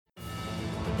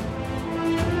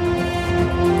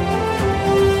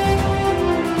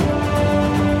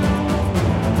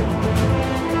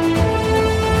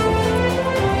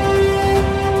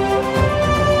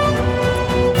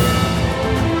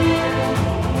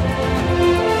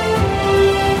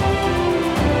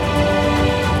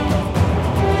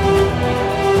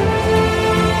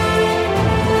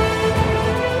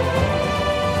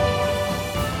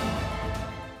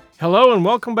and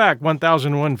welcome back,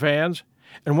 1001 fans,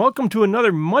 and welcome to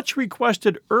another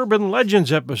much-requested Urban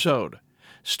Legends episode,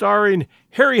 starring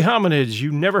hairy hominids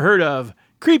you never heard of,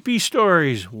 creepy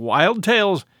stories, wild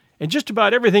tales, and just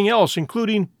about everything else,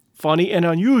 including funny and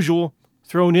unusual,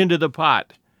 thrown into the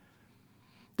pot.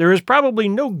 There is probably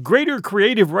no greater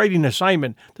creative writing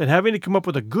assignment than having to come up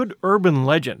with a good urban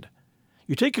legend.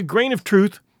 You take a grain of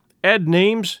truth, add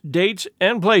names, dates,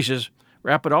 and places,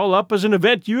 wrap it all up as an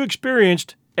event you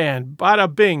experienced, and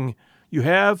bada bing, you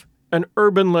have an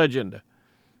urban legend.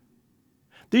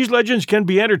 These legends can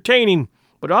be entertaining,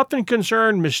 but often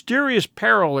concern mysterious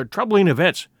peril or troubling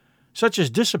events, such as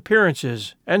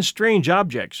disappearances and strange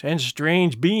objects and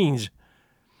strange beings.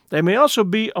 They may also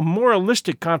be a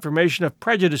moralistic confirmation of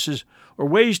prejudices or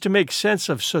ways to make sense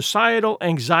of societal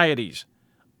anxieties,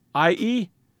 i.e.,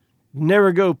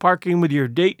 never go parking with your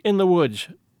date in the woods.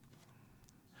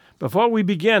 Before we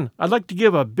begin, I'd like to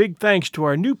give a big thanks to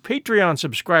our new Patreon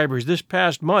subscribers this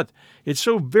past month. It's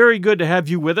so very good to have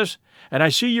you with us, and I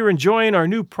see you're enjoying our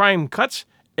new Prime Cuts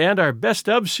and our Best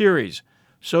Of series.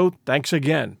 So thanks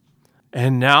again.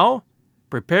 And now,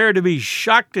 prepare to be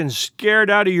shocked and scared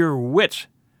out of your wits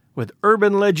with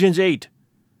Urban Legends 8.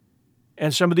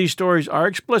 And some of these stories are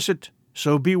explicit,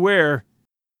 so beware.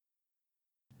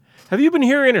 Have you been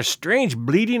hearing a strange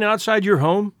bleating outside your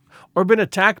home? Or been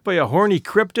attacked by a horny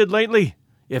cryptid lately?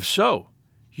 If so,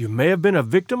 you may have been a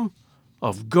victim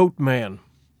of Goatman.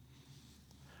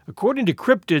 According to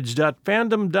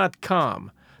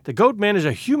cryptids.fandom.com, the Goatman is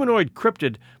a humanoid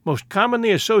cryptid most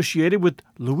commonly associated with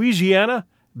Louisiana,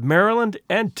 Maryland,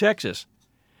 and Texas.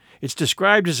 It's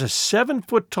described as a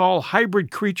 7-foot-tall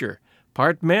hybrid creature,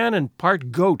 part man and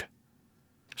part goat.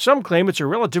 Some claim it's a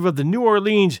relative of the New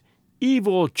Orleans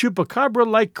evil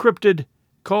chupacabra-like cryptid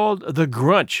called the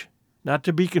Grunch, not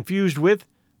to be confused with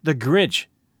the Grinch.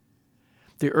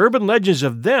 The urban legends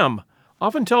of them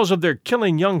often tells of their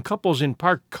killing young couples in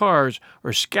parked cars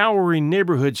or scouring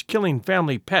neighborhoods killing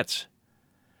family pets.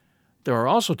 There are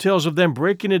also tales of them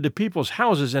breaking into people's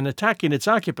houses and attacking its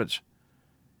occupants.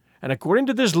 And according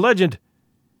to this legend,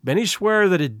 many swear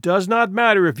that it does not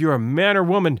matter if you're a man or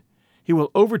woman, he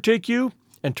will overtake you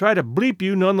and try to bleep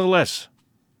you nonetheless.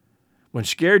 When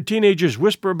scared teenagers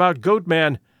whisper about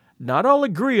Goatman, not all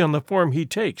agree on the form he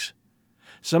takes.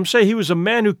 Some say he was a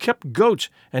man who kept goats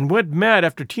and went mad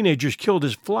after teenagers killed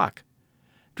his flock,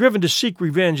 driven to seek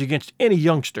revenge against any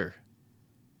youngster.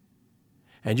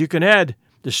 And you can add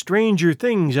the Stranger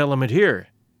Things element here.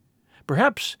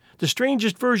 Perhaps the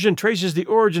strangest version traces the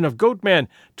origin of Goatman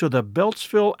to the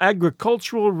Beltsville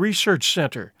Agricultural Research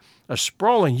Center, a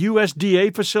sprawling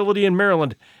USDA facility in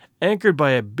Maryland, anchored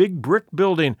by a big brick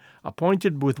building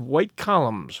appointed with white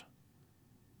columns.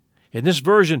 In this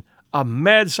version, a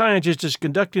mad scientist is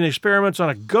conducting experiments on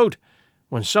a goat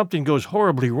when something goes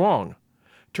horribly wrong,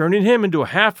 turning him into a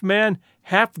half-man,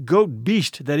 half-goat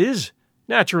beast that is,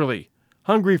 naturally,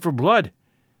 hungry for blood,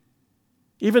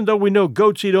 even though we know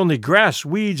goats eat only grass,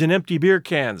 weeds, and empty beer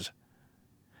cans.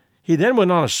 He then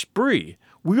went on a spree,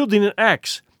 wielding an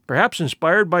axe, perhaps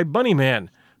inspired by Bunnyman,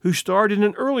 who starred in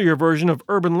an earlier version of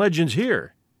Urban Legends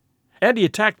here. And he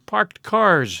attacked parked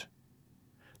cars.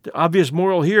 The obvious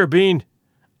moral here being,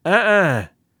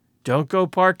 don't go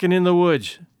parking in the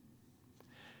woods.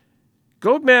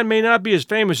 Goatman may not be as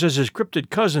famous as his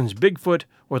cryptid cousins Bigfoot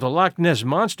or the Loch Ness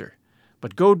Monster,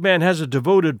 but Goatman has a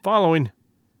devoted following.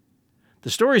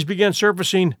 The stories began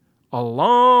surfacing a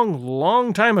long,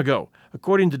 long time ago,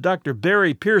 according to Dr.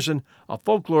 Barry Pearson, a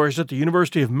folklorist at the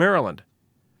University of Maryland,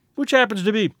 which happens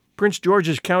to be Prince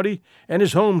George's County and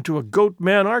is home to a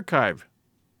Goatman archive.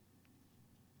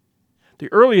 The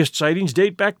earliest sightings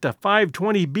date back to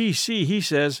 520 BC, he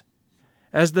says,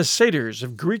 as the satyrs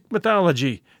of Greek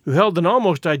mythology, who held an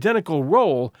almost identical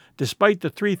role despite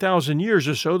the 3,000 years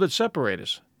or so that separate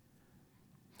us.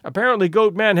 Apparently,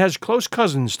 Goatman has close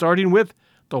cousins, starting with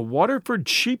the Waterford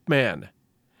Sheepman,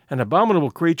 an abominable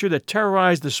creature that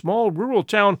terrorized the small rural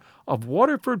town of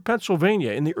Waterford,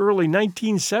 Pennsylvania in the early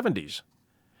 1970s.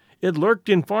 It lurked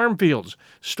in farm fields,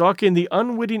 stalking the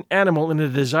unwitting animal in a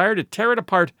desire to tear it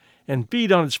apart and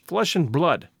feed on its flesh and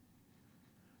blood.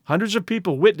 Hundreds of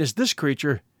people witnessed this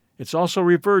creature. It's also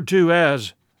referred to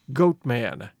as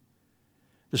Goatman.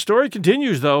 The story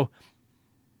continues, though.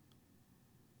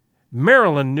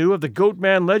 Marilyn knew of the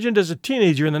Goatman legend as a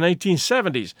teenager in the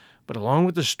 1970s, but along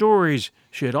with the stories,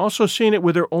 she had also seen it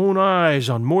with her own eyes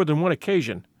on more than one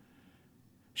occasion.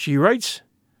 She writes,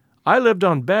 "I lived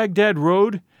on Baghdad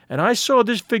Road, and I saw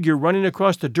this figure running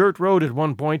across the dirt road at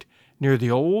one point near the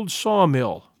old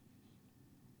sawmill."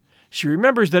 She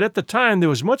remembers that at the time there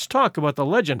was much talk about the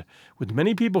legend, with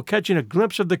many people catching a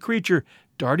glimpse of the creature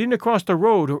darting across the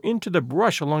road or into the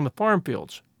brush along the farm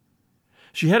fields.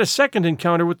 She had a second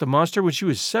encounter with the monster when she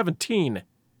was 17.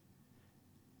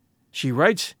 She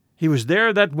writes, "He was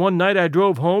there that one night I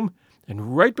drove home,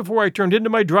 and right before I turned into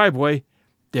my driveway,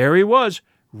 there he was,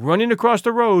 running across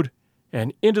the road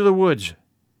and into the woods."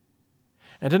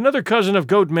 And another cousin of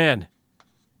Goatman.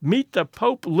 Meet the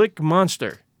Pope Lick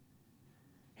Monster.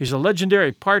 He's a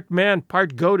legendary part man,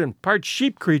 part goat, and part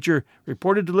sheep creature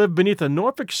reported to live beneath a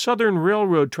Norfolk Southern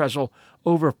Railroad trestle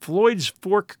over Floyd's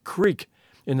Fork Creek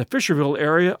in the Fisherville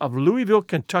area of Louisville,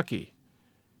 Kentucky.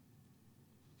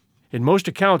 In most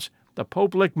accounts, the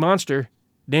Pope Lick Monster,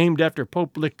 named after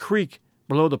Pope Lick Creek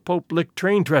below the Pope Lick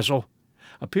train trestle,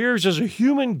 appears as a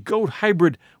human-goat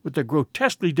hybrid with the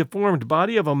grotesquely deformed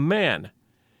body of a man.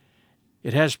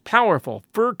 It has powerful,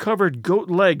 fur-covered goat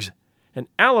legs, an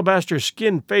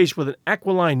alabaster-skinned face with an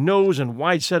aquiline nose and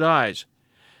wide-set eyes.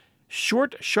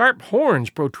 Short, sharp horns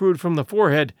protrude from the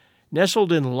forehead,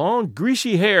 nestled in long,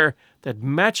 greasy hair that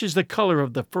matches the color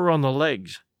of the fur on the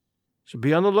legs. So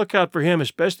be on the lookout for him,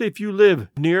 especially if you live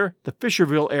near the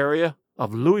Fisherville area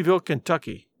of Louisville,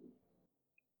 Kentucky.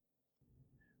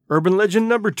 Urban legend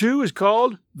number 2 is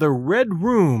called The Red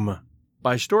Room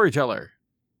by Storyteller.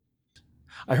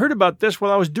 I heard about this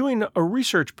while I was doing a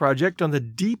research project on the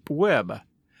deep web.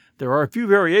 There are a few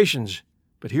variations,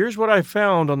 but here's what I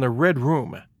found on the Red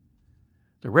Room.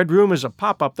 The Red Room is a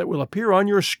pop-up that will appear on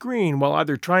your screen while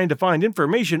either trying to find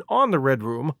information on the Red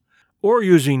Room or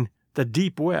using the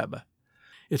deep web.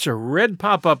 It's a red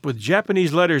pop-up with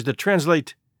Japanese letters that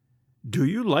translate, "Do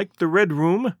you like the Red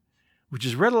Room?" which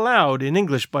is read aloud in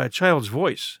English by a child's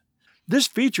voice. This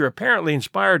feature apparently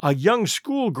inspired a young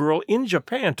schoolgirl in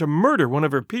Japan to murder one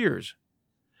of her peers.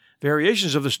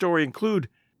 Variations of the story include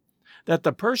that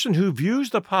the person who views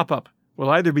the pop-up will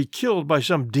either be killed by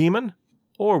some demon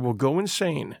or will go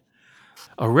insane.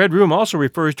 A Red Room also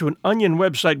refers to an Onion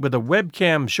website with a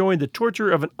webcam showing the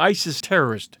torture of an ISIS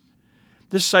terrorist.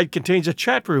 This site contains a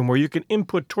chat room where you can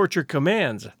input torture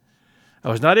commands. I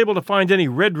was not able to find any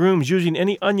Red Rooms using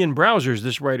any Onion browsers,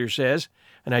 this writer says,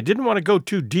 and I didn't want to go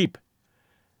too deep.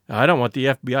 I don't want the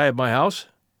FBI at my house,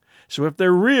 so if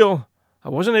they're real, I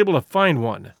wasn't able to find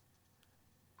one.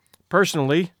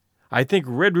 Personally, I think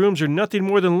Red Rooms are nothing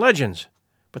more than legends,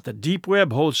 but the deep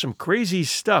web holds some crazy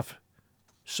stuff,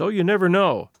 so you never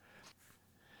know.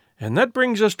 And that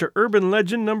brings us to urban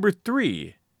legend number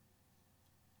 3.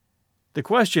 The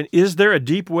question, is there a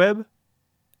deep web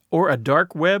or a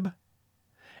dark web?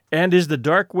 And is the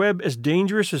dark web as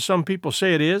dangerous as some people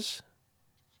say it is?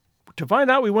 To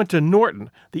find out, we went to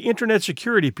Norton, the internet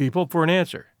security people, for an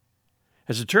answer.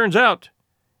 As it turns out,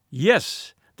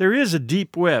 yes, there is a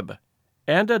deep web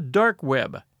and a dark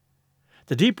web.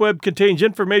 The deep web contains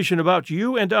information about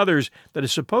you and others that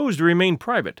is supposed to remain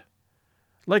private,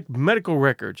 like medical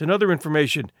records and other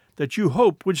information that you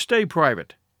hope would stay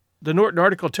private. The Norton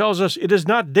article tells us it is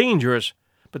not dangerous,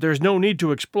 but there is no need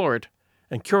to explore it,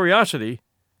 and curiosity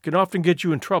can often get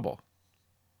you in trouble.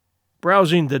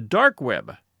 Browsing the dark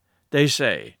web, they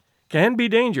say, can be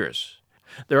dangerous.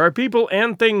 There are people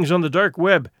and things on the dark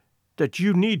web that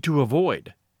you need to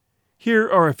avoid. Here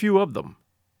are a few of them.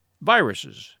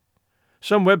 Viruses.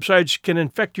 Some websites can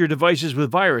infect your devices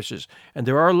with viruses, and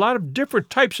there are a lot of different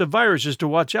types of viruses to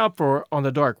watch out for on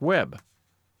the dark web.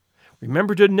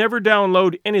 Remember to never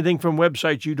download anything from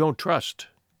websites you don't trust.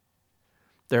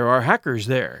 There are hackers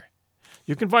there.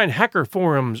 You can find hacker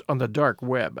forums on the dark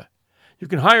web. You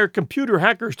can hire computer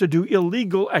hackers to do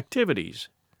illegal activities.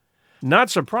 Not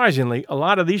surprisingly, a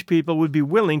lot of these people would be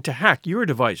willing to hack your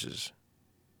devices.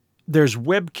 There's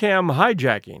webcam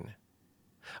hijacking.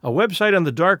 A website on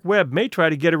the dark web may try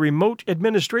to get a remote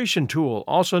administration tool,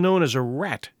 also known as a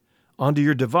RAT, onto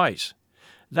your device.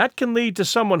 That can lead to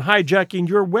someone hijacking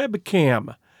your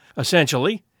webcam,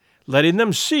 essentially letting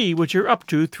them see what you're up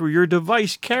to through your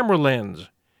device camera lens.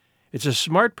 It's a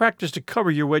smart practice to cover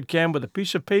your webcam with a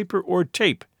piece of paper or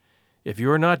tape if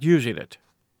you're not using it.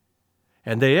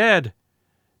 And they add,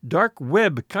 dark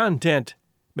web content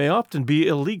may often be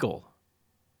illegal.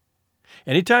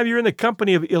 Anytime you're in the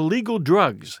company of illegal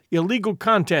drugs, illegal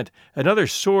content, and other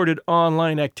sordid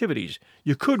online activities,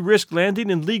 you could risk landing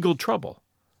in legal trouble.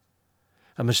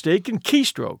 A mistaken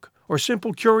keystroke or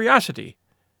simple curiosity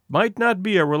might not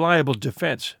be a reliable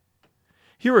defense.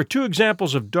 Here are 2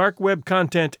 examples of dark web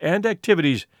content and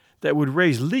activities that would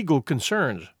raise legal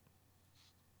concerns.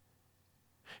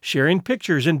 Sharing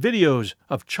pictures and videos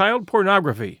of child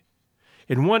pornography.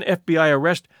 In one FBI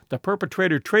arrest, the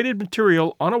perpetrator traded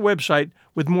material on a website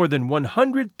with more than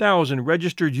 100,000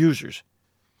 registered users.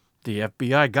 The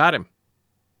FBI got him.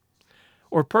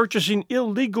 Or purchasing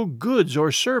illegal goods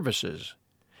or services.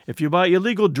 If you buy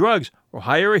illegal drugs or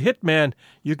hire a hitman,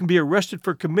 you can be arrested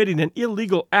for committing an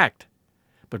illegal act.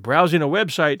 But browsing a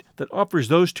website that offers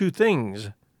those two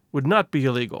things would not be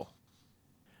illegal.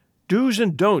 Do's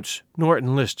and don'ts,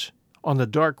 Norton lists, on the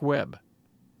dark web.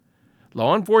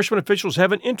 Law enforcement officials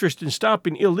have an interest in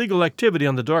stopping illegal activity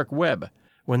on the dark web.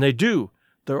 When they do,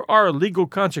 there are legal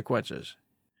consequences.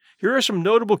 Here are some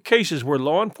notable cases where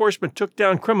law enforcement took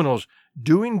down criminals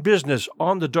doing business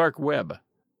on the dark web.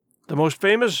 The most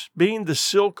famous being the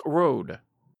Silk Road.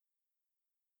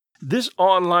 This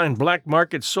online black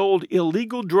market sold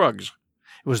illegal drugs.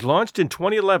 It was launched in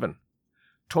 2011.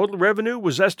 Total revenue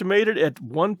was estimated at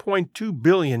 $1.2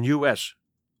 billion U.S.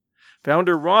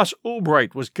 Founder Ross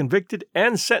Ulbright was convicted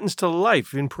and sentenced to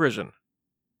life in prison.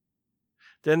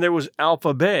 Then there was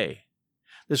Alpha Bay.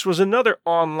 This was another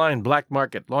online black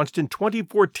market launched in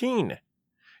 2014.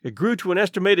 It grew to an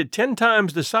estimated 10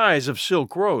 times the size of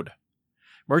Silk Road.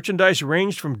 Merchandise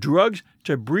ranged from drugs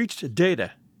to breached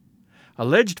data.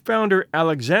 Alleged founder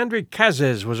Alexandre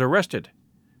Cazes was arrested.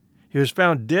 He was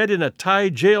found dead in a Thai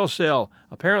jail cell,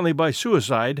 apparently by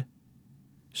suicide,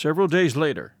 several days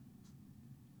later.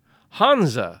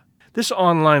 Hansa. This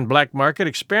online black market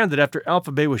expanded after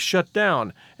Alphabay was shut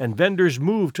down and vendors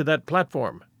moved to that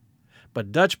platform.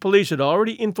 But Dutch police had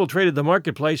already infiltrated the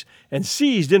marketplace and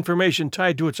seized information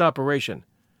tied to its operation.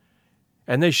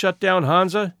 And they shut down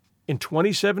Hansa in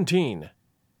 2017.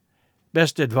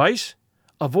 Best advice?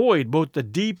 Avoid both the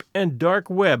deep and dark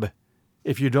web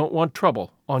if you don't want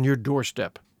trouble on your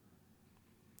doorstep.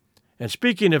 And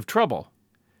speaking of trouble,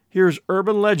 here's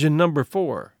urban legend number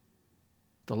 4.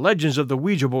 The Legends of the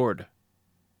Ouija Board.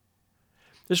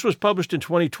 This was published in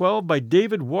 2012 by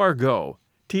David Wargo,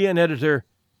 TN editor,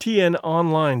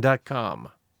 tnonline.com.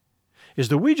 Is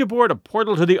the Ouija board a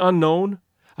portal to the unknown,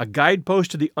 a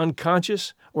guidepost to the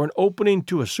unconscious, or an opening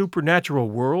to a supernatural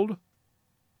world?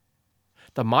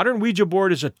 The modern Ouija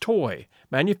board is a toy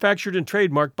manufactured and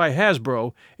trademarked by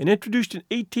Hasbro and introduced in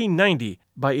 1890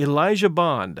 by Elijah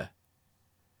Bond.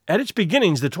 At its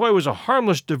beginnings, the toy was a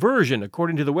harmless diversion,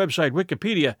 according to the website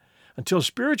Wikipedia, until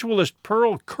spiritualist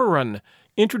Pearl Curran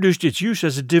introduced its use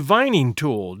as a divining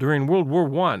tool during World War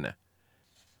I.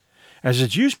 As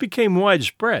its use became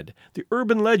widespread, the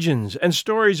urban legends and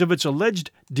stories of its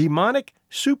alleged demonic,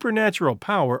 supernatural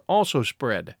power also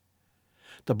spread.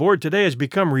 The board today has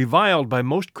become reviled by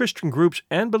most Christian groups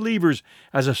and believers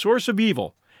as a source of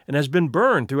evil and has been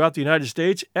burned throughout the United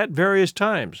States at various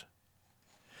times.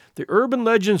 The urban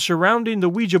legends surrounding the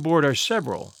Ouija board are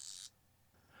several.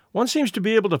 One seems to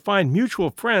be able to find mutual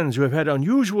friends who have had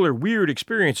unusual or weird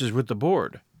experiences with the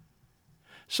board.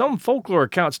 Some folklore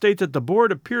accounts state that the board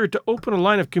appeared to open a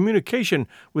line of communication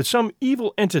with some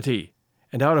evil entity,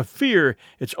 and out of fear,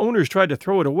 its owners tried to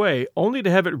throw it away, only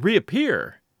to have it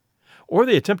reappear. Or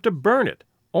they attempt to burn it,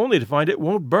 only to find it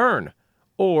won't burn,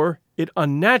 or it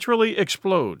unnaturally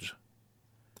explodes.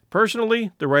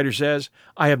 Personally, the writer says,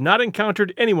 I have not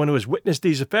encountered anyone who has witnessed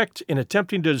these effects in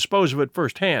attempting to dispose of it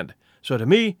firsthand, so to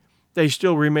me, they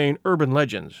still remain urban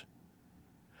legends.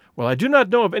 While I do not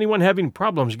know of anyone having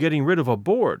problems getting rid of a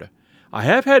board, I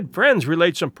have had friends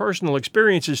relate some personal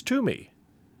experiences to me.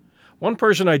 One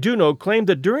person I do know claimed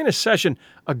that during a session,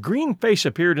 a green face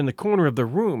appeared in the corner of the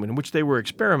room in which they were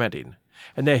experimenting,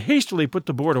 and they hastily put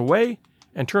the board away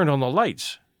and turned on the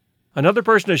lights. Another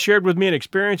person has shared with me an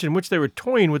experience in which they were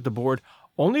toying with the board,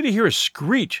 only to hear a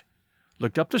screech,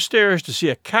 looked up the stairs to see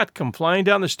a cat come flying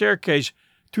down the staircase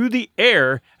through the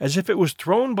air as if it was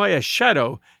thrown by a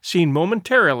shadow seen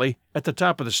momentarily at the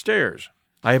top of the stairs.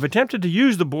 I have attempted to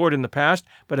use the board in the past,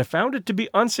 but have found it to be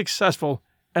unsuccessful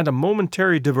and a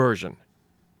momentary diversion.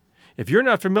 If you're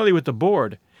not familiar with the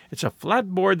board, it's a flat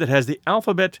board that has the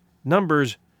alphabet,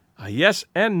 numbers, a yes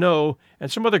and no,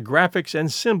 and some other graphics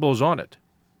and symbols on it.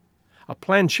 A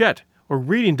planchette or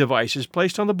reading device is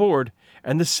placed on the board,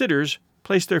 and the sitters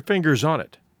place their fingers on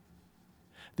it.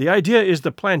 The idea is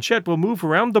the planchette will move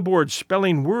around the board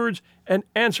spelling words and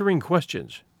answering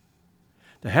questions.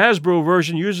 The Hasbro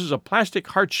version uses a plastic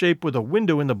heart shape with a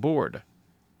window in the board.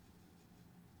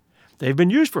 They've been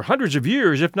used for hundreds of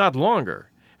years, if not longer,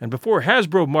 and before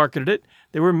Hasbro marketed it,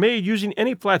 they were made using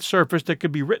any flat surface that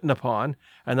could be written upon,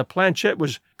 and the planchette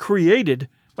was created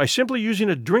by simply using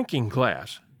a drinking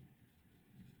glass.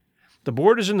 The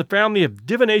board is in the family of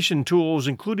divination tools,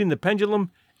 including the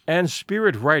pendulum and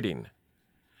spirit writing.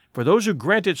 For those who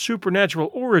grant it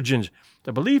supernatural origins,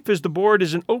 the belief is the board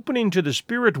is an opening to the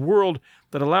spirit world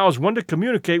that allows one to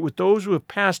communicate with those who have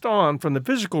passed on from the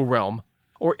physical realm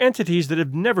or entities that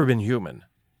have never been human.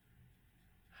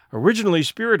 Originally,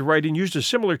 spirit writing used a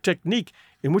similar technique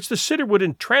in which the sitter would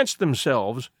entrance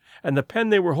themselves and the pen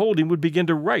they were holding would begin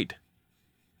to write.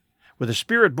 With a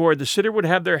spirit board, the sitter would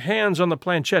have their hands on the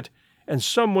planchette, and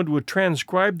someone would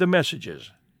transcribe the messages.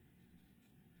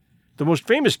 The most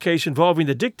famous case involving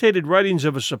the dictated writings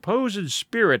of a supposed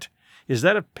spirit is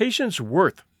that of Patience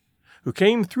Worth, who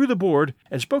came through the board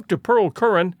and spoke to Pearl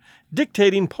Curran,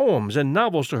 dictating poems and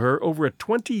novels to her over a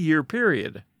 20-year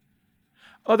period.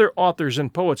 Other authors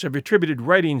and poets have attributed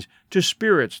writings to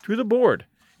spirits through the board,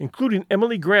 including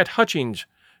Emily Grant Hutchings,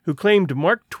 who claimed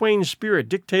Mark Twain's spirit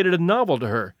dictated a novel to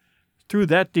her through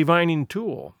that divining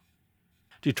tool.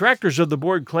 Detractors of the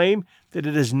board claim that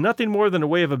it is nothing more than a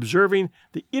way of observing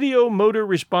the ideomotor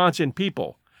response in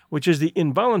people, which is the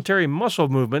involuntary muscle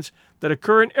movements that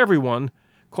occur in everyone,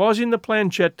 causing the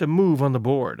planchette to move on the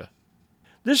board.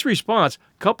 This response,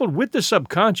 coupled with the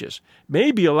subconscious,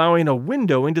 may be allowing a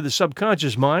window into the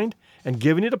subconscious mind and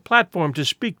giving it a platform to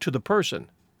speak to the person.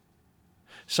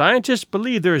 Scientists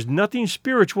believe there is nothing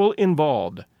spiritual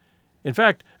involved. In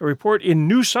fact, a report in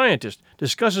New Scientist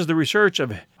discusses the research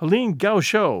of Helene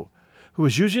Gaucho, who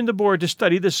is using the board to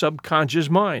study the subconscious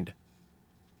mind.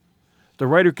 The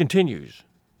writer continues,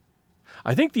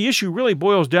 I think the issue really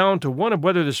boils down to one of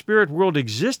whether the spirit world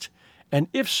exists, and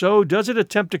if so, does it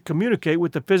attempt to communicate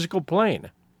with the physical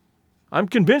plane? I'm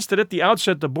convinced that at the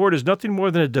outset the board is nothing more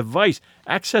than a device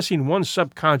accessing one's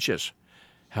subconscious.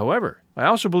 However, I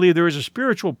also believe there is a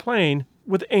spiritual plane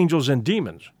with angels and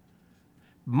demons.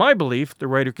 My belief, the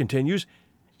writer continues,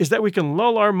 is that we can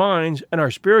lull our minds and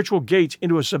our spiritual gates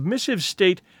into a submissive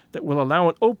state that will allow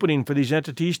an opening for these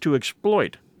entities to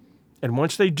exploit. And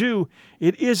once they do,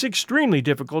 it is extremely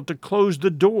difficult to close the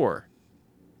door.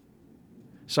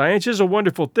 Science is a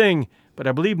wonderful thing, but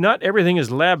I believe not everything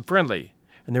is lab-friendly,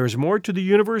 and there is more to the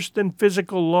universe than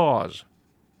physical laws.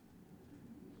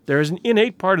 There is an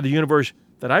innate part of the universe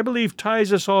that I believe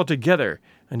ties us all together,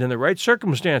 and in the right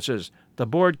circumstances, the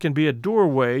board can be a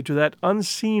doorway to that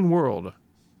unseen world.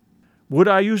 Would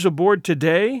I use a board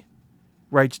today?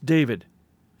 Writes David.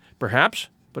 Perhaps,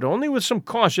 but only with some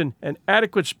caution and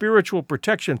adequate spiritual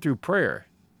protection through prayer.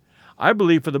 I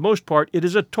believe for the most part it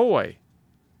is a toy,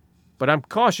 but I'm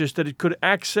cautious that it could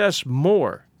access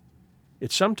more.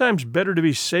 It's sometimes better to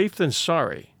be safe than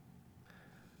sorry.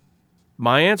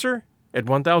 My answer, at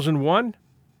 1001,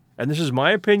 and this is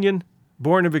my opinion,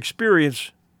 born of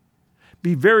experience,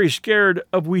 be very scared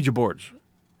of Ouija boards.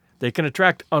 They can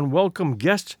attract unwelcome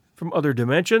guests from other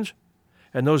dimensions,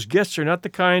 and those guests are not the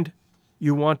kind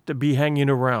you want to be hanging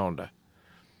around.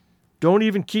 Don't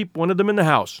even keep one of them in the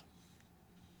house.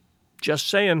 Just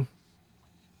saying.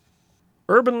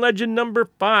 Urban legend number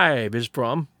 5 is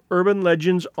from Urban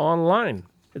Legends Online.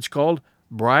 It's called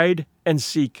Bride and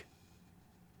Seek.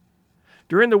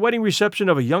 During the wedding reception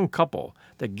of a young couple,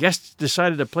 the guests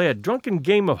decided to play a drunken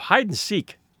game of hide and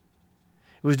seek.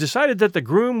 It was decided that the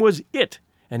groom was it,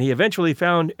 and he eventually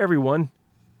found everyone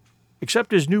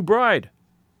except his new bride.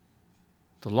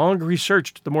 The longer he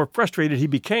searched, the more frustrated he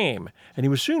became, and he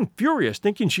was soon furious,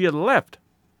 thinking she had left.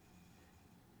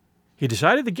 He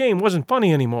decided the game wasn't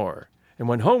funny anymore, and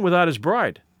went home without his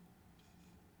bride.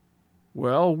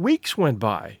 Well, weeks went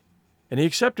by, and he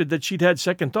accepted that she'd had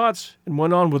second thoughts and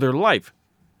went on with her life,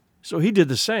 so he did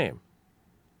the same.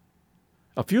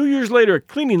 A few years later, a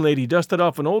cleaning lady dusted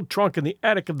off an old trunk in the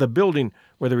attic of the building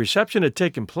where the reception had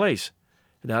taken place,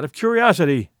 and out of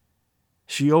curiosity,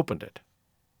 she opened it.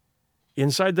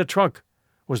 Inside the trunk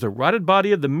was the rotted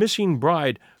body of the missing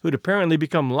bride who'd apparently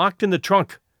become locked in the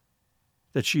trunk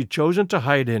that she'd chosen to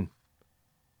hide in.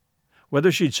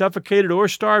 Whether she'd suffocated or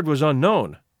starved was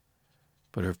unknown,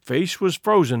 but her face was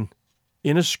frozen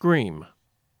in a scream.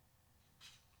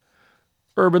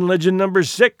 Urban legend number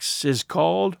 6 is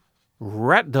called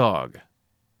Rat Dog.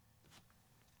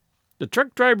 The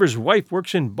truck driver's wife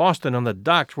works in Boston on the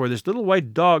docks where this little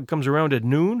white dog comes around at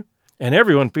noon, and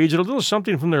everyone feeds it a little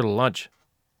something from their lunch.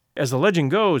 As the legend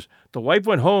goes, the wife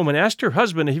went home and asked her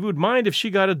husband if he would mind if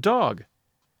she got a dog.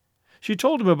 She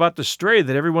told him about the stray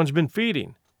that everyone's been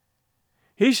feeding.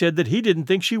 He said that he didn't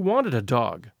think she wanted a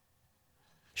dog.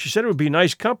 She said it would be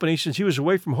nice company since he was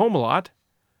away from home a lot,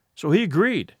 so he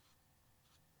agreed.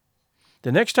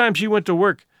 The next time she went to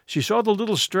work, she saw the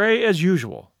little stray as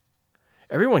usual.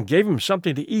 Everyone gave him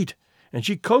something to eat, and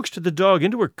she coaxed the dog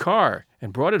into her car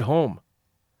and brought it home.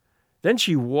 Then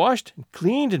she washed and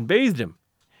cleaned and bathed him,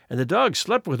 and the dog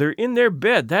slept with her in their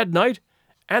bed that night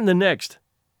and the next.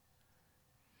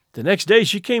 The next day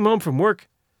she came home from work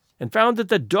and found that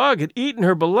the dog had eaten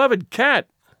her beloved cat.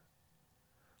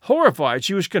 Horrified,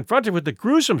 she was confronted with the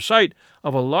gruesome sight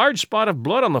of a large spot of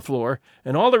blood on the floor,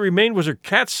 and all that remained was her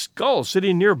cat's skull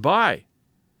sitting nearby.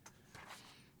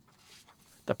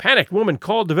 The panicked woman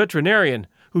called the veterinarian,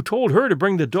 who told her to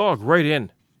bring the dog right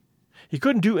in. He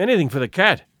couldn't do anything for the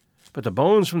cat, but the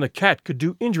bones from the cat could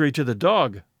do injury to the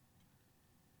dog.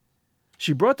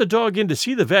 She brought the dog in to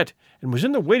see the vet and was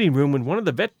in the waiting room when one of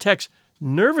the vet techs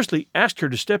nervously asked her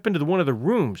to step into one of the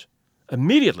rooms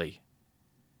immediately.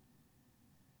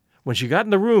 When she got in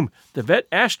the room, the vet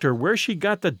asked her where she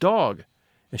got the dog,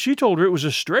 and she told her it was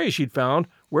a stray she'd found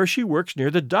where she works near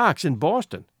the docks in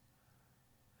Boston.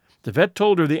 The vet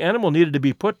told her the animal needed to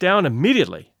be put down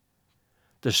immediately.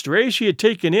 The stray she had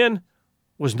taken in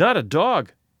was not a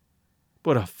dog,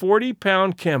 but a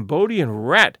 40-pound Cambodian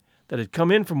rat that had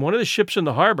come in from one of the ships in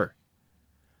the harbor.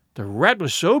 The rat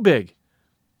was so big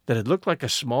that it looked like a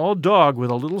small dog with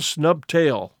a little snub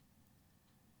tail.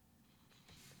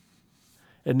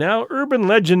 And now urban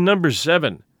legend number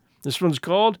 7. This one's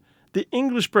called The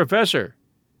English Professor.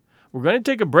 We're going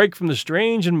to take a break from the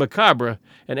strange and macabre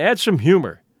and add some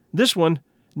humor. This one,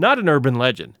 not an urban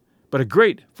legend, but a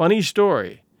great, funny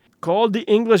story called The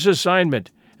English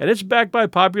Assignment, and it's backed by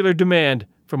popular demand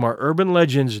from our Urban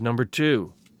Legends number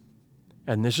 2.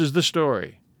 And this is the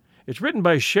story. It's written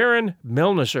by Sharon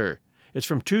Melnisser. It's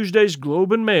from Tuesday's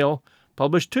Globe and Mail,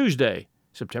 published Tuesday,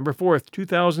 September 4th,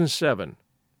 2007.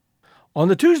 On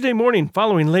the Tuesday morning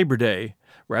following Labor Day,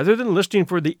 rather than listening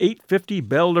for the 8:50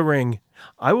 bell to ring,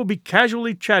 I will be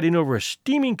casually chatting over a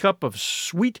steaming cup of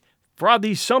sweet,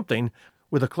 frothy something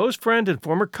with a close friend and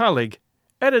former colleague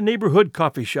at a neighborhood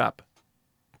coffee shop.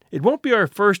 It won't be our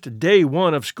first day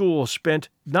one of school spent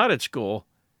not at school,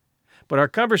 but our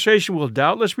conversation will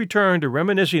doubtless return to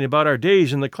reminiscing about our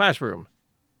days in the classroom.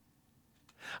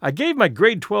 I gave my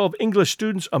grade 12 English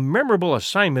students a memorable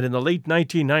assignment in the late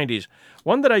 1990s,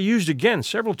 one that I used again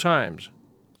several times.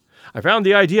 I found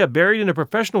the idea buried in a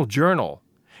professional journal.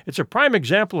 It's a prime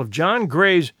example of John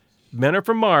Gray's Men are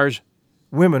from Mars,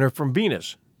 Women are from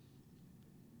Venus.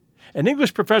 An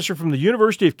English professor from the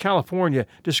University of California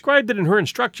described it in her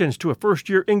instructions to a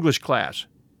first-year English class.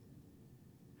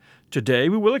 Today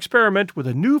we will experiment with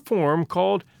a new form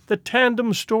called the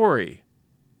tandem story.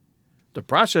 The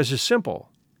process is simple.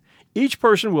 Each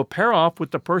person will pair off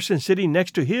with the person sitting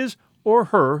next to his or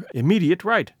her immediate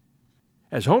right.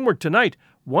 As homework tonight,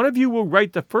 one of you will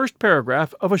write the first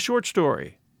paragraph of a short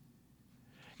story.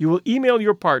 You will email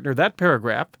your partner that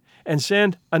paragraph and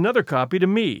send another copy to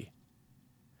me.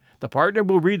 The partner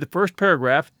will read the first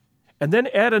paragraph and then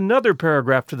add another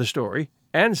paragraph to the story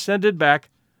and send it back,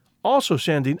 also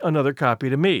sending another copy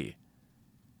to me.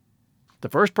 The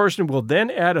first person will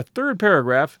then add a third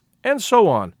paragraph, and so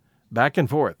on, back and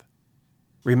forth.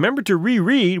 Remember to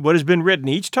reread what has been written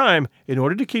each time in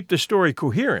order to keep the story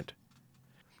coherent.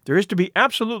 There is to be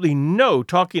absolutely no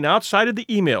talking outside of the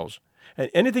emails, and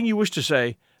anything you wish to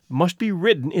say must be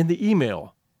written in the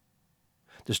email.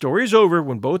 The story is over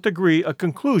when both agree a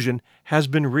conclusion has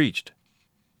been reached.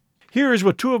 Here is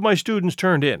what 2 of my students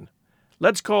turned in.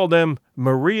 Let's call them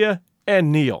Maria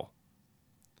and Neil.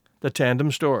 The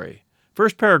tandem story.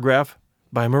 First paragraph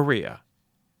by Maria.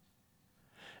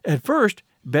 At first,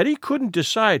 Betty couldn't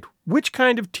decide which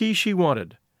kind of tea she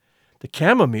wanted. The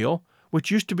chamomile, which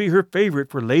used to be her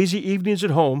favorite for lazy evenings at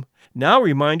home, now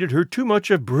reminded her too much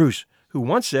of Bruce, who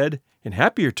once said, in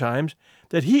happier times,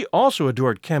 that he also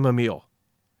adored chamomile.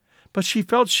 But she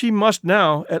felt she must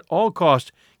now, at all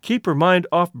costs, keep her mind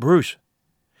off Bruce.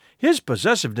 His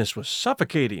possessiveness was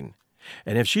suffocating,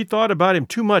 and if she thought about him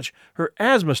too much, her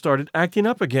asthma started acting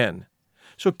up again.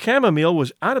 So chamomile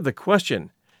was out of the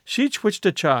question. She'd switched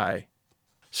to chai.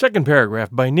 Second paragraph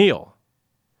by Neil.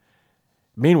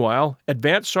 Meanwhile,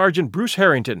 Advanced Sergeant Bruce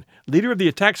Harrington, leader of the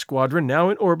attack squadron now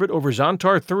in orbit over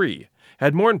Zontar 3,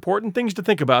 had more important things to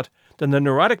think about than the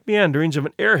neurotic meanderings of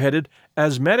an airheaded,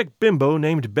 asthmatic bimbo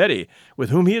named Betty, with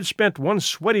whom he had spent one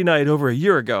sweaty night over a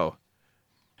year ago.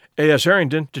 A.S.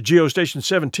 Harrington to Geostation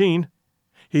 17,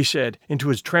 he said into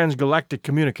his transgalactic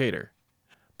communicator.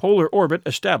 Polar orbit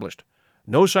established.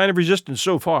 No sign of resistance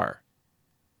so far.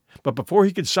 But before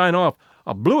he could sign off,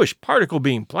 a bluish particle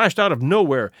beam flashed out of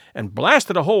nowhere and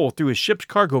blasted a hole through his ship's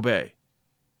cargo bay.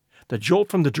 The jolt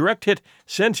from the direct hit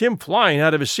sent him flying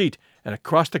out of his seat and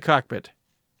across the cockpit.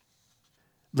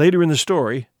 Later in the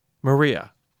story,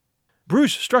 Maria.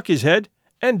 Bruce struck his head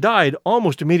and died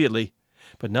almost immediately,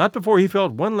 but not before he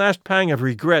felt one last pang of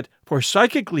regret for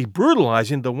psychically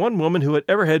brutalizing the one woman who had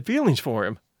ever had feelings for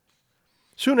him.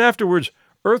 Soon afterwards,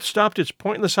 Earth stopped its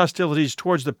pointless hostilities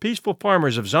towards the peaceful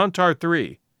farmers of Zontar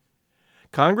 3.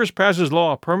 Congress passes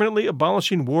law permanently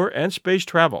abolishing war and space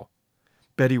travel,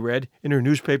 Betty read in her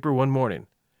newspaper one morning.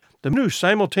 The news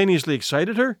simultaneously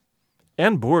excited her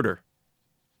and bored her.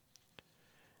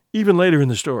 Even later in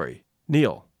the story,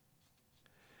 Neil.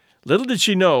 Little did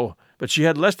she know, but she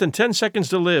had less than 10 seconds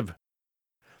to live.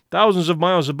 Thousands of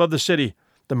miles above the city,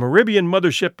 the Meridian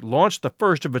mothership launched the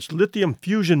first of its lithium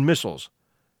fusion missiles.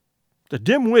 The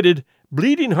dim-witted,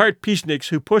 bleeding-heart peaceniks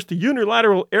who pushed the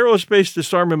unilateral aerospace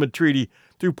disarmament treaty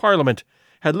through Parliament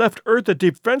had left Earth a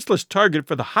defenseless target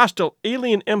for the hostile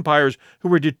alien empires who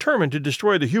were determined to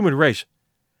destroy the human race.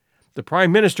 The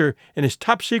Prime Minister, in his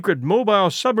top-secret mobile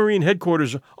submarine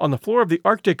headquarters on the floor of the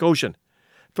Arctic Ocean,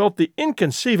 felt the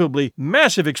inconceivably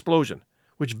massive explosion,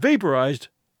 which vaporized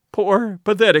poor,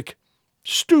 pathetic,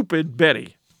 stupid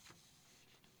Betty.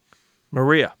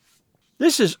 Maria.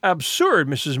 This is absurd,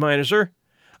 Mrs. Meinzer.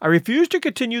 I refuse to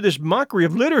continue this mockery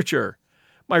of literature.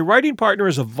 My writing partner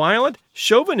is a violent,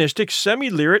 chauvinistic,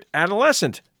 semi-literate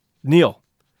adolescent. Neil.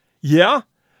 Yeah?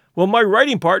 Well, my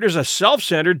writing partner is a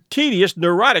self-centered, tedious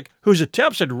neurotic whose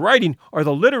attempts at writing are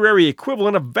the literary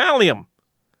equivalent of Valium.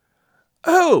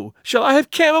 Oh, shall I have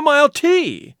chamomile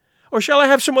tea? Or shall I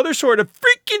have some other sort of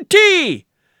freaking tea?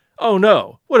 Oh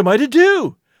no, what am I to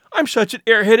do? I'm such an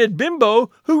airheaded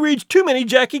bimbo who reads too many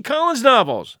Jackie Collins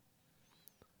novels.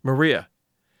 Maria.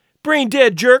 Brain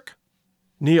dead, jerk.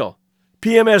 Neil.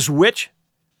 PMS witch.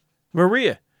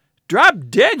 Maria. Drop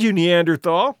dead, you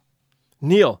Neanderthal.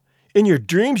 Neil. In your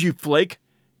dreams, you flake.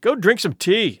 Go drink some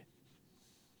tea.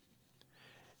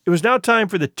 It was now time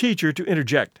for the teacher to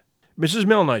interject. Mrs.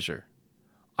 Melnizer.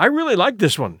 I really like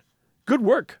this one. Good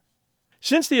work.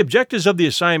 Since the objectives of the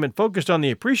assignment focused on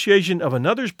the appreciation of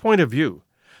another's point of view,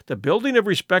 the building of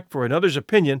respect for another's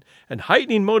opinion, and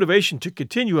heightening motivation to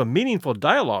continue a meaningful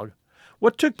dialogue,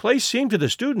 what took place seemed to the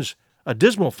students a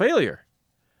dismal failure.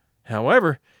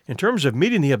 However, in terms of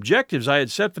meeting the objectives I had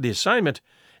set for the assignment,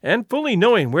 and fully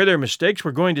knowing where their mistakes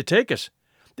were going to take us,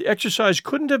 the exercise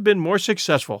couldn't have been more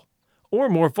successful or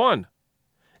more fun.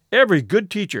 Every good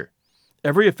teacher,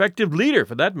 every effective leader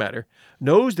for that matter,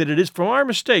 knows that it is from our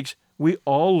mistakes we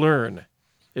all learn.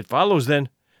 It follows, then,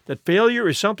 that failure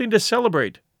is something to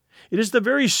celebrate. It is the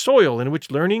very soil in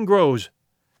which learning grows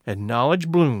and knowledge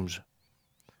blooms.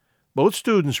 Both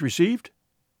students received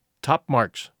top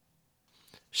marks.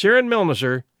 Sharon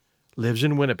Melnizer lives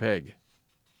in Winnipeg.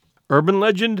 Urban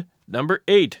legend number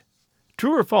 8.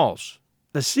 True or false?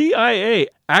 The CIA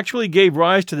actually gave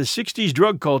rise to the 60s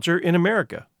drug culture in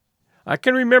America. I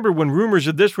can remember when rumors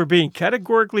of this were being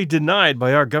categorically denied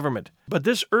by our government, but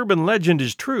this urban legend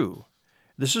is true.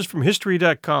 This is from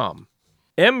History.com.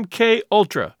 MK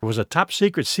Ultra was a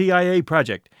top-secret CIA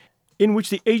project in which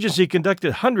the agency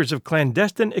conducted hundreds of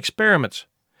clandestine experiments,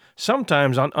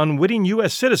 sometimes on unwitting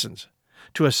U.S. citizens,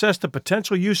 to assess the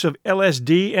potential use of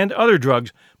LSD and other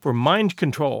drugs for mind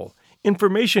control,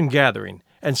 information gathering,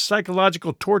 and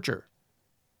psychological torture.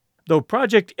 Though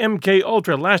Project MK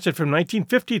Ultra lasted from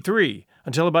 1953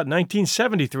 until about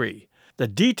 1973, the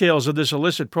details of this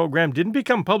illicit program didn't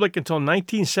become public until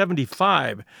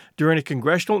 1975 during a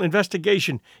congressional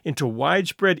investigation into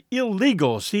widespread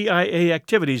illegal CIA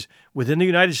activities within the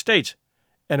United States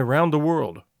and around the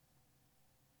world.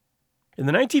 In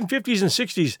the 1950s and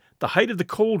 60s, the height of the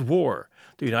Cold War,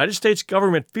 the United States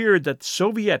government feared that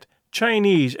Soviet,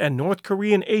 Chinese, and North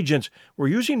Korean agents were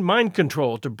using mind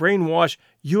control to brainwash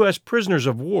U.S. prisoners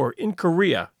of war in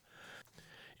Korea.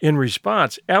 In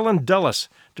response, Allen Dulles,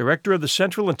 director of the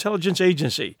Central Intelligence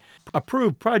Agency,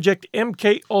 approved Project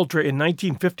MK Ultra in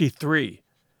 1953.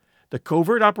 The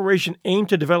covert operation aimed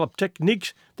to develop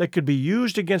techniques that could be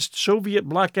used against Soviet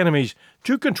bloc enemies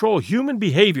to control human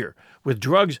behavior with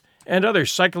drugs and other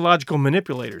psychological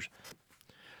manipulators.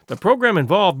 The program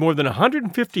involved more than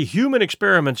 150 human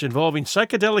experiments involving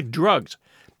psychedelic drugs,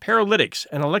 paralytics,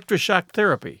 and electroshock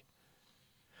therapy.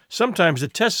 Sometimes the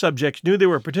test subjects knew they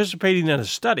were participating in a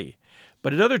study,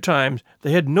 but at other times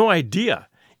they had no idea,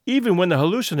 even when the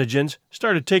hallucinogens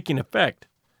started taking effect.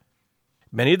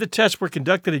 Many of the tests were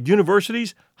conducted at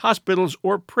universities, hospitals,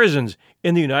 or prisons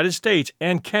in the United States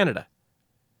and Canada.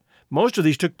 Most of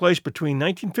these took place between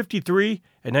 1953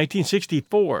 and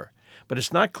 1964, but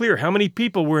it's not clear how many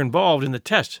people were involved in the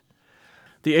tests.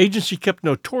 The agency kept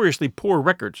notoriously poor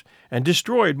records and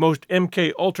destroyed most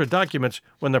MK Ultra documents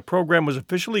when the program was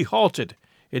officially halted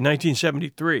in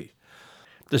 1973.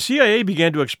 The CIA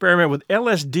began to experiment with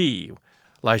LSD,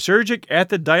 lysergic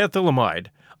acid diethylamide,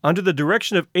 under the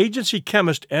direction of agency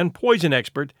chemist and poison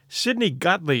expert Sidney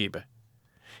Gottlieb.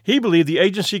 He believed the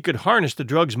agency could harness the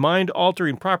drug's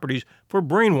mind-altering properties for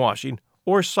brainwashing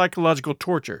or psychological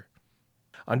torture.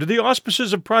 Under the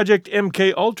auspices of Project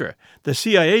MK Ultra, the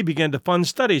CIA began to fund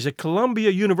studies at Columbia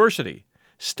University,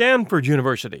 Stanford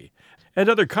University, and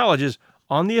other colleges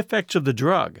on the effects of the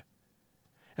drug.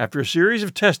 After a series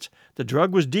of tests, the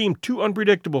drug was deemed too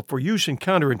unpredictable for use in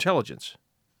counterintelligence.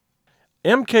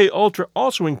 MK Ultra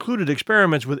also included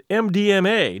experiments with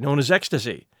MDMA, known as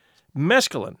ecstasy,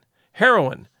 mescaline,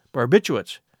 heroin,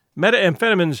 barbiturates,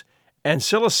 methamphetamines, and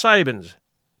psilocybins,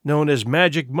 known as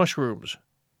magic mushrooms.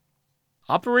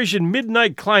 Operation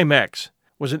Midnight Climax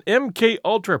was an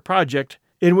MK-Ultra project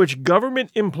in which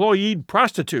government-employed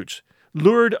prostitutes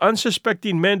lured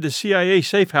unsuspecting men to CIA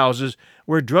safe houses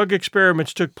where drug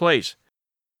experiments took place.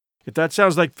 If that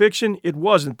sounds like fiction, it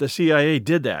wasn't. The CIA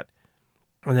did that.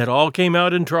 And that all came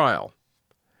out in trial.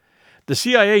 The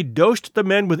CIA dosed the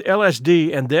men with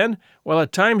LSD and then, while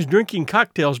at times drinking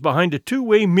cocktails behind a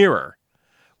two-way mirror,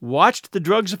 watched the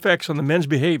drug's effects on the men's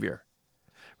behavior.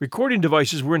 Recording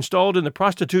devices were installed in the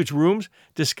prostitutes' rooms,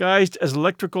 disguised as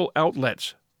electrical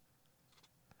outlets.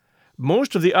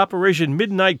 Most of the Operation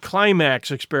Midnight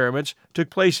Climax experiments took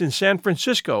place in San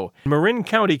Francisco, Marin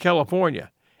County,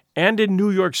 California, and in New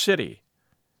York City.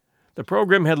 The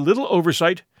program had little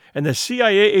oversight, and the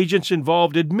CIA agents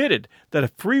involved admitted that a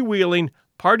freewheeling,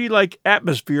 party-like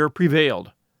atmosphere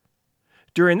prevailed.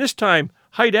 During this time,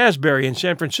 Haight-Ashbury in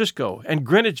San Francisco and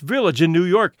Greenwich Village in New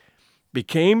York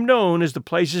became known as the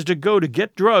places to go to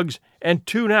get drugs and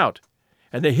tune out,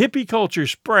 and the hippie culture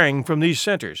sprang from these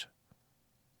centers.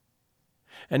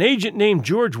 An agent named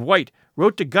George White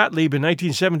wrote to Gottlieb in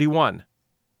 1971,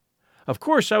 "Of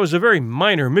course, I was a very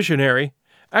minor missionary,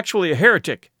 actually a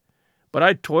heretic, but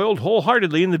I toiled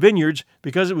wholeheartedly in the vineyards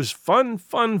because it was fun,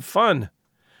 fun, fun.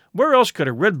 Where else could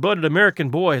a red-blooded American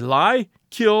boy lie,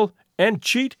 kill, and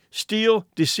cheat, steal,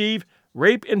 deceive,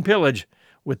 rape, and pillage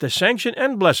with the sanction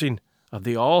and blessing of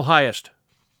the All-Highest?"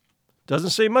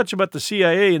 Doesn't say much about the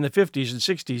CIA in the 50s and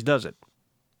 60s, does it?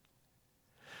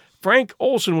 Frank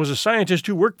Olson was a scientist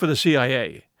who worked for the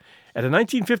CIA. At a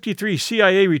 1953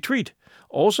 CIA retreat,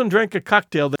 Olson drank a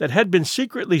cocktail that had been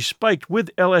secretly spiked with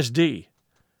LSD.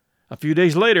 A few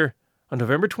days later, on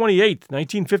November 28,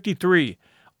 1953,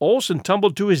 Olson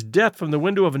tumbled to his death from the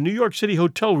window of a New York City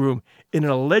hotel room in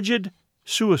an alleged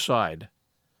suicide.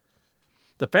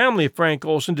 The family of Frank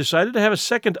Olson decided to have a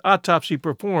second autopsy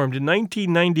performed in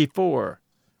 1994.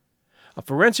 A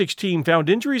forensics team found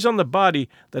injuries on the body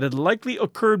that had likely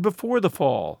occurred before the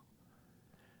fall.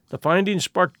 The findings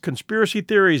sparked conspiracy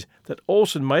theories that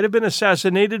Olson might have been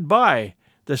assassinated by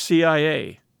the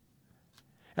CIA.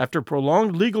 After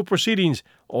prolonged legal proceedings,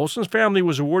 Olson's family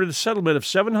was awarded a settlement of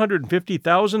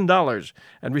 $750,000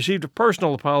 and received a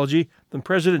personal apology from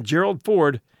President Gerald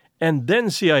Ford and then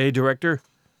CIA Director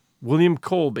William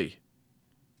Colby.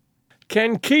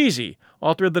 Ken Kesey,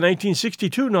 author of the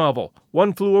 1962 novel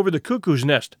One Flew Over the Cuckoo's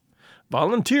Nest,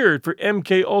 volunteered for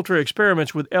MK-Ultra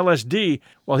experiments with LSD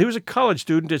while he was a college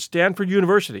student at Stanford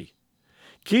University.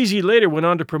 Kesey later went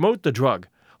on to promote the drug,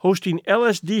 hosting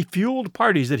LSD-fueled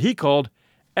parties that he called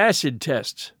acid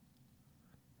tests.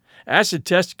 Acid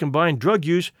tests combined drug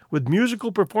use with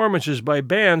musical performances by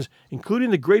bands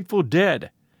including the Grateful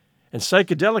Dead, and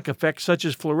psychedelic effects such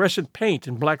as fluorescent paint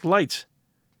and black lights.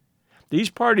 These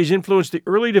parties influenced the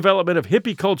early development of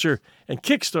hippie culture and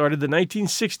kick-started the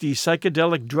 1960s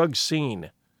psychedelic drug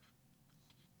scene.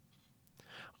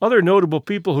 Other notable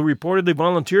people who reportedly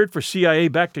volunteered for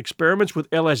CIA-backed experiments with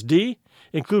LSD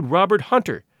include Robert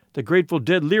Hunter, the Grateful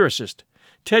Dead lyricist,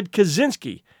 Ted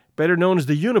Kaczynski, better known as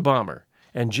the Unabomber,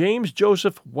 and James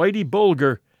Joseph Whitey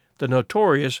Bulger, the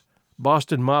notorious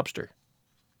Boston mobster.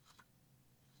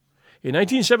 In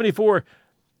 1974,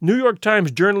 New York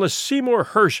Times journalist Seymour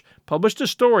Hersh published a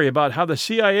story about how the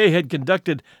CIA had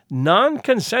conducted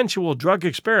non-consensual drug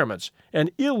experiments and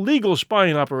illegal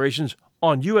spying operations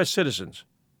on U.S. citizens.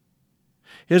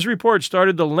 His report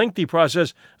started the lengthy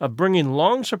process of bringing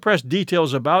long-suppressed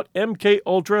details about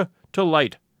MK-Ultra to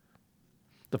light.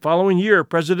 The following year,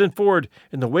 President Ford,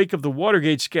 in the wake of the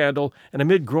Watergate scandal and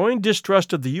amid growing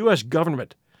distrust of the U.S.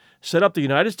 government, set up the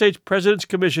United States President's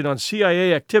Commission on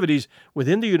CIA Activities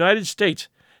within the United States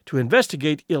to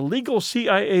investigate illegal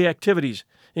CIA activities,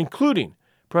 including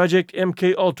Project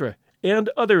MK-Ultra and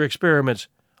other experiments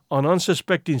on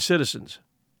unsuspecting citizens.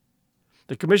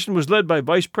 The commission was led by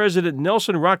Vice President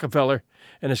Nelson Rockefeller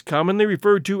and is commonly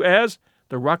referred to as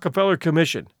the Rockefeller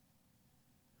Commission.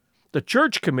 The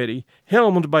Church Committee,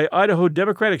 helmed by Idaho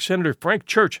Democratic Senator Frank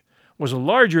Church, was a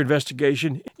larger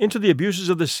investigation into the abuses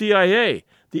of the CIA,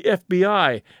 the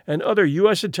FBI, and other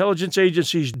U.S. intelligence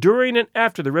agencies during and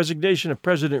after the resignation of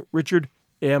President Richard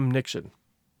M. Nixon.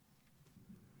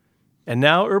 And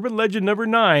now, urban legend number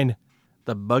 9,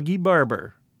 the Buggy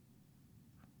Barber.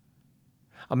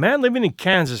 A man living in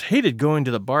Kansas hated going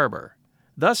to the barber.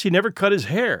 Thus, he never cut his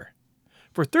hair.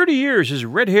 For 30 years, his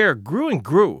red hair grew and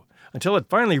grew until it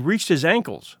finally reached his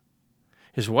ankles.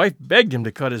 His wife begged him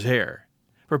to cut his hair,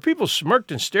 for people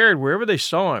smirked and stared wherever they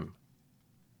saw him.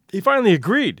 He finally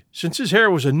agreed, since his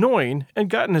hair was annoying and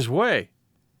got in his way.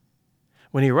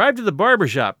 When he arrived at the barber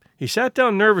shop, He sat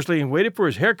down nervously and waited for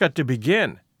his haircut to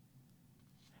begin.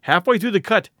 Halfway through the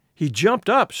cut, he jumped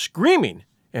up, screaming,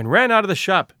 and ran out of the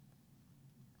shop.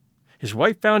 His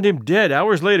wife found him dead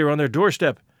hours later on their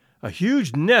doorstep, a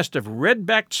huge nest of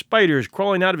red-backed spiders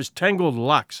crawling out of his tangled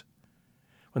locks.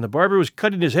 When the barber was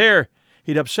cutting his hair,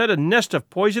 he'd upset a nest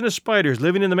of poisonous spiders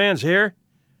living in the man's hair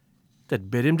that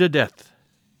bit him to death.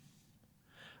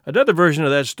 Another version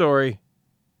of that story: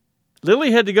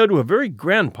 Lily had to go to a very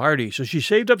grand party, so she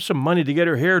saved up some money to get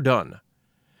her hair done.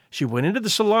 She went into the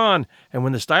salon, and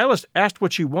when the stylist asked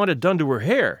what she wanted done to her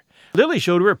hair, Lily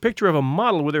showed her a picture of a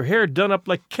model with her hair done up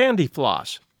like candy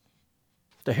floss.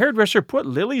 The hairdresser put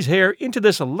Lily's hair into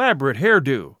this elaborate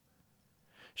hairdo.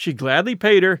 She gladly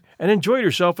paid her and enjoyed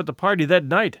herself at the party that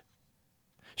night.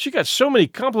 She got so many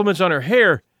compliments on her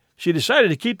hair, she decided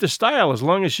to keep the style as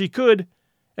long as she could,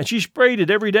 and she sprayed it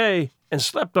every day and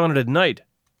slept on it at night.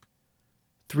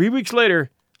 3 weeks later,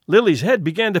 Lily's head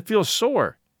began to feel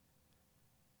sore.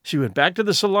 She went back to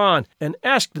the salon and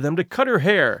asked them to cut her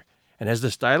hair, and as the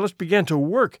stylist began to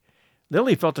work,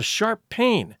 Lily felt a sharp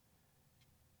pain.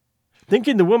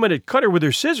 Thinking the woman had cut her with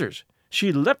her scissors,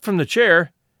 she leapt from the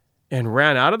chair and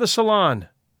ran out of the salon.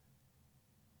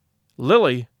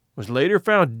 Lily was later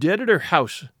found dead at her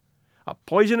house. A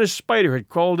poisonous spider had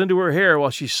crawled into her hair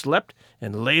while she slept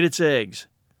and laid its eggs.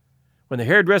 When the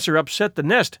hairdresser upset the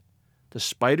nest, the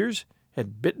spiders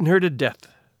had bitten her to death.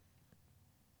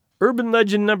 Urban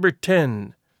legend number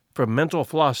 10 from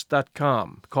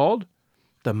mentalfloss.com, called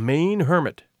The Maine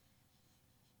Hermit.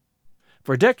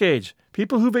 For decades,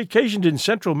 people who vacationed in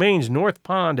central Maine's North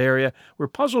Pond area were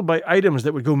puzzled by items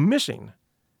that would go missing.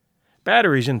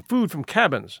 Batteries and food from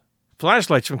cabins,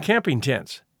 flashlights from camping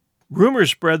tents.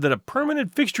 Rumors spread that a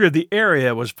permanent fixture of the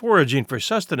area was foraging for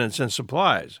sustenance and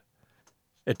supplies.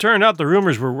 It turned out the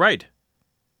rumors were right.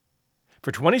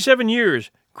 For 27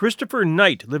 years, Christopher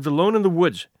Knight lived alone in the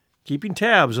woods, keeping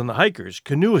tabs on the hikers,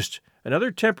 canoeists, and other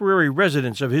temporary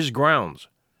residents of his grounds.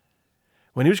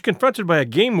 When he was confronted by a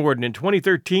game warden in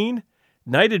 2013,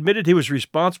 Knight admitted he was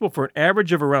responsible for an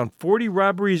average of around 40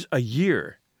 robberies a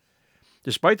year.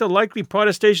 Despite the likely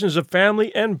protestations of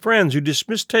family and friends who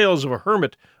dismissed tales of a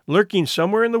hermit lurking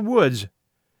somewhere in the woods,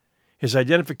 his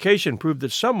identification proved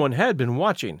that someone had been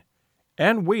watching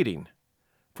and waiting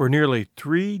for nearly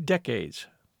 3 decades.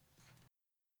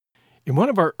 In one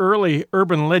of our early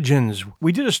urban legends,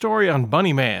 we did a story on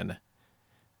Bunnyman.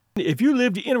 If you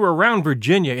lived in or around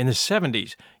Virginia in the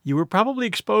 70s, you were probably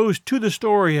exposed to the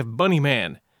story of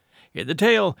Bunnyman. In the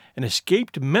tale, an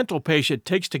escaped mental patient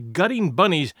takes to gutting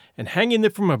bunnies and hanging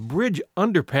them from a bridge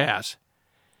underpass.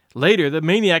 Later, the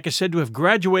maniac is said to have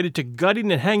graduated to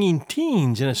gutting and hanging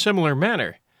teens in a similar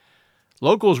manner.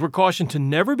 Locals were cautioned to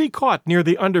never be caught near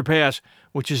the underpass,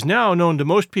 which is now known to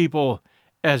most people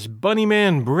as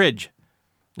Bunnyman Bridge,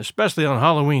 especially on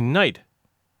Halloween night.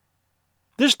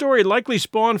 This story likely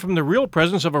spawned from the real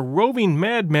presence of a roving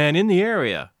madman in the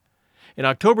area. In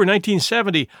October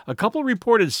 1970, a couple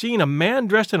reported seeing a man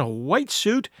dressed in a white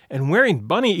suit and wearing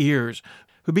bunny ears,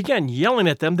 who began yelling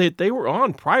at them that they were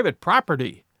on private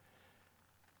property.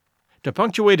 To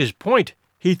punctuate his point,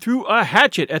 he threw a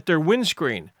hatchet at their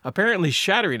windscreen, apparently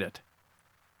shattering it.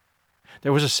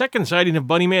 There was a second sighting of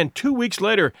Bunnyman 2 weeks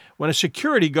later when a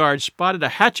security guard spotted a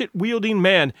hatchet-wielding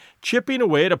man chipping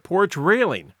away at a porch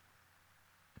railing.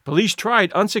 Police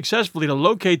tried unsuccessfully to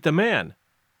locate the man.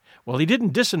 While he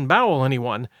didn't disembowel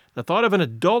anyone, the thought of an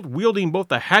adult wielding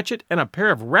both a hatchet and a pair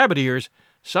of rabbit ears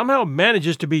somehow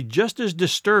manages to be just as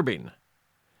disturbing.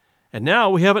 And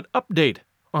now we have an update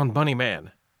on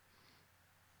Bunnyman.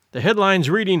 The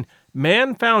headline's reading,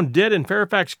 "Man Found Dead in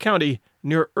Fairfax County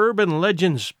Near Urban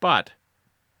Legend Spot."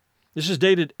 This is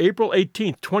dated April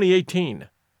 18, 2018.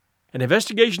 An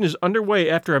investigation is underway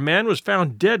after a man was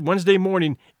found dead Wednesday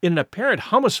morning in an apparent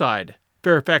homicide,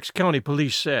 Fairfax County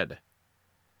Police said.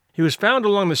 He was found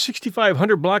along the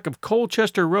 6500 block of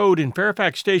Colchester Road in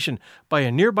Fairfax Station by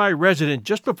a nearby resident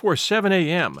just before 7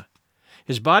 a.m.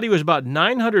 His body was about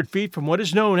 900 feet from what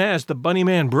is known as the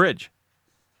Bunnyman Bridge.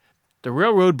 The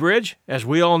railroad bridge, as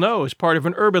we all know, is part of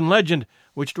an urban legend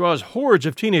which draws hordes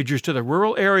of teenagers to the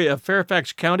rural area of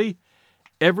Fairfax County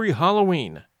every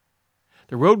Halloween.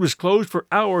 The road was closed for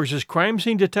hours as crime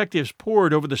scene detectives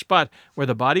pored over the spot where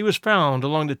the body was found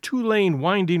along the 2-lane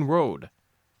winding road.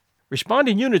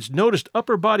 Responding units noticed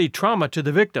upper body trauma to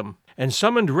the victim and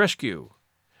summoned rescue.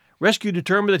 Rescue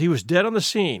determined that he was dead on the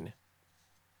scene.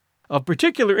 Of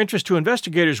particular interest to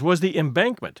investigators was the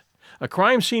embankment. A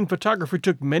crime scene photographer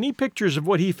took many pictures of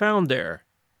what he found there.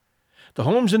 The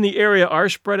homes in the area are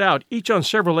spread out, each on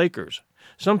several acres.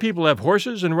 Some people have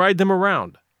horses and ride them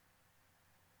around.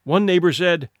 One neighbor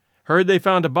said, "Heard they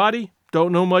found a body?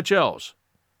 don't know much else.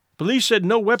 Police said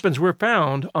no weapons were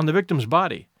found on the victim's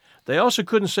body. They also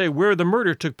couldn't say where the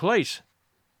murder took place.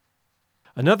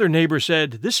 Another neighbor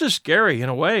said, "This is scary in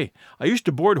a way. I used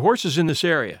to board horses in this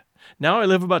area. Now I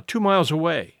live about 2 miles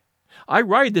away. I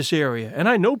ride this area, and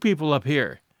I know people up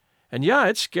here. And yeah,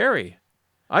 it's scary.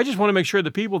 I just want to make sure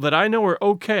the people that I know are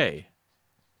okay,"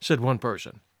 said one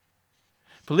person.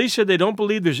 Police said they don't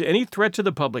believe there's any threat to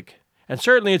the public, and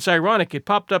certainly it's ironic it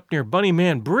popped up near Bunny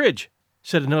Man Bridge,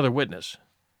 said another witness.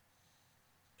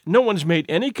 No one's made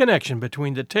any connection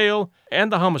between the tale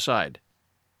and the homicide.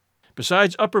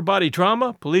 Besides upper body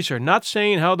trauma, police are not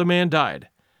saying how the man died,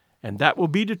 and that will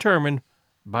be determined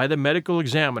by the medical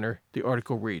examiner, the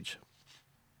article reads.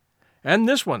 And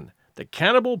this one, The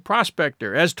Cannibal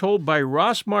Prospector, as told by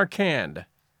Ross Marquand.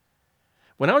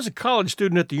 When I was a college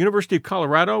student at the University of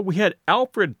Colorado, we had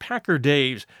Alfred Packer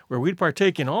Days, where we'd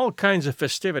partake in all kinds of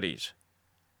festivities.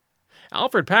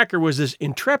 Alfred Packer was this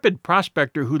intrepid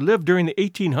prospector who lived during the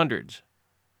 1800s.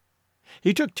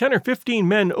 He took 10 or 15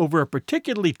 men over a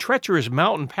particularly treacherous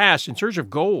mountain pass in search of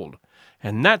gold,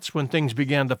 and that's when things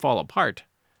began to fall apart.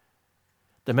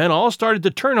 The men all started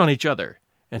to turn on each other,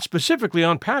 and specifically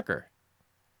on Packer.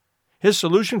 His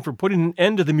solution for putting an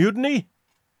end to the mutiny?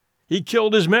 He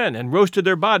killed his men and roasted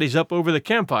their bodies up over the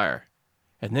campfire,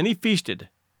 and then he feasted.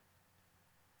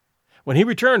 When he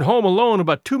returned home alone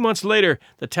about 2 months later,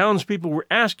 the townspeople were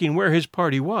asking where his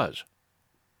party was.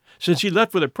 Since he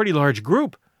left with a pretty large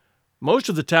group, most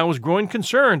of the town was growing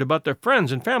concerned about their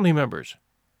friends and family members.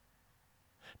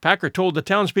 Packer told the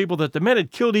townspeople that the men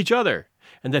had killed each other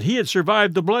and that he had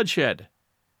survived the bloodshed.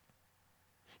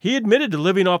 He admitted to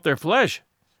living off their flesh,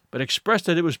 but expressed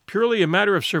that it was purely a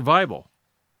matter of survival.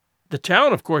 The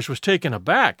town, of course, was taken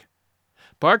aback.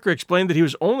 Packer explained that he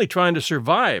was only trying to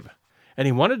survive, and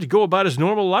he wanted to go about his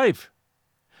normal life.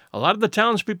 A lot of the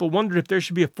townspeople wondered if there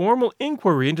should be a formal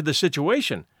inquiry into the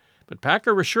situation, but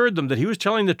Packer assured them that he was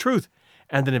telling the truth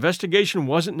and an investigation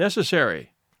wasn't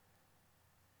necessary.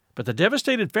 But the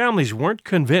devastated families weren't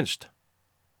convinced.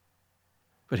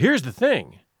 But here's the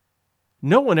thing.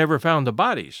 No one ever found the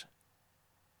bodies.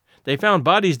 They found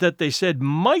bodies that they said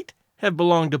might have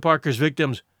belonged to Parker's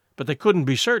victims, but they couldn't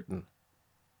be certain.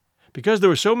 Because there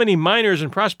were so many miners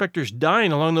and prospectors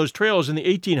dying along those trails in the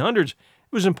 1800s, it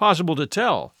was impossible to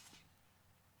tell.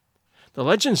 The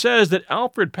legend says that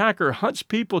Alfred Packer hunts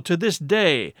people to this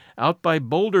day out by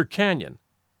Boulder Canyon.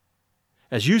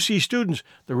 As UC students,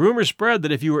 the rumor spread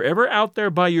that if you were ever out there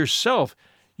by yourself,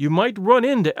 you might run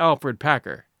into Alfred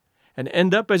Packer and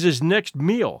end up as his next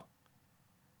meal.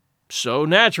 So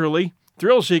naturally,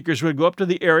 thrill seekers would go up to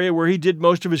the area where he did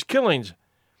most of his killings.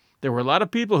 There were a lot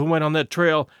of people who went on that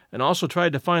trail and also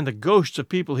tried to find the ghosts of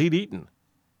people he'd eaten.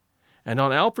 And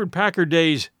on Alfred Packer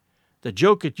Days, the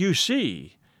joke at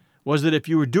UC was that if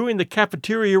you were doing the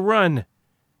cafeteria run,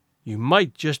 you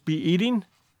might just be eating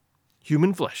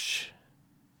human flesh.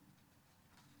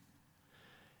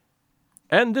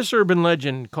 And this urban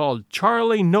legend called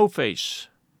Charlie No Face.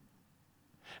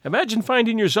 Imagine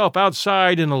finding yourself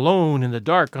outside and alone in the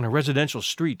dark on a residential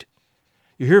street.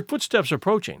 You hear footsteps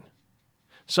approaching.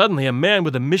 Suddenly, a man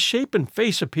with a misshapen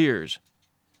face appears.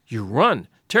 You run,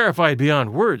 terrified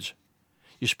beyond words.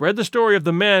 You spread the story of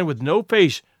the man with no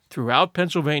face throughout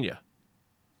Pennsylvania.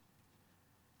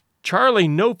 Charlie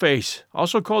No Face,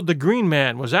 also called the Green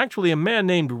Man, was actually a man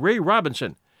named Ray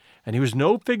Robinson, and he was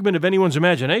no figment of anyone's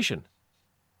imagination.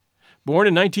 Born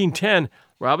in 1910,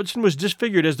 Robinson was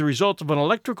disfigured as the result of an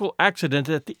electrical accident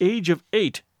at the age of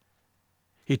 8.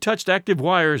 He touched active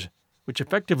wires, which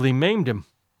effectively maimed him.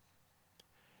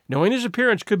 Knowing his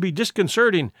appearance could be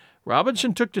disconcerting,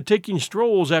 Robinson took to taking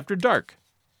strolls after dark.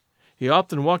 He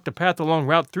often walked a path along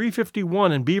Route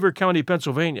 351 in Beaver County,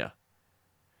 Pennsylvania.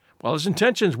 While his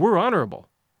intentions were honorable,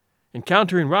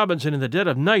 encountering Robinson in the dead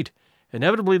of night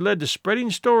inevitably led to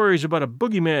spreading stories about a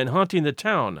boogeyman haunting the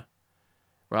town.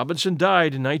 Robinson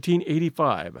died in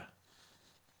 1985.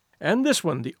 And this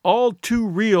one, the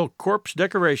all-too-real corpse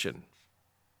decoration.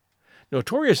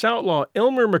 Notorious outlaw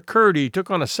Elmer McCurdy took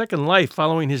on a second life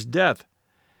following his death.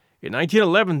 In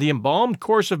 1911, the embalmed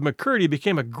corpse of McCurdy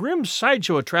became a grim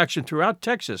sideshow attraction throughout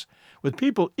Texas, with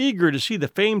people eager to see the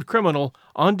famed criminal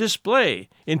on display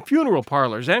in funeral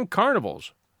parlors and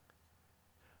carnivals.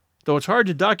 Though it's hard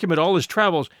to document all his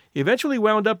travels, he eventually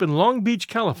wound up in Long Beach,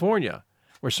 California,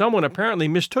 where someone apparently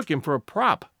mistook him for a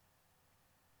prop.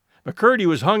 McCurdy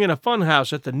was hung in a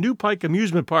funhouse at the New Pike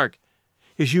Amusement Park,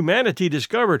 his humanity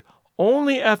discovered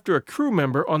only after a crew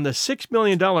member on the $6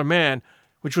 Million Man,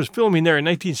 which was filming there in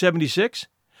 1976,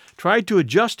 tried to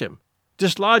adjust him,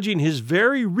 dislodging his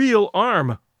very real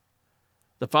arm.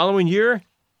 The following year,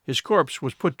 his corpse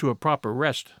was put to a proper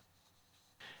rest.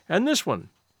 And this one,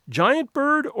 giant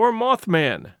bird or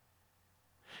Mothman?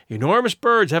 Enormous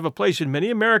birds have a place in many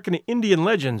American Indian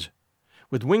legends.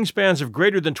 With wingspans of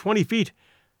greater than 20 feet,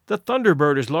 the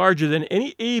thunderbird is larger than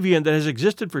any avian that has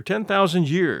existed for 10,000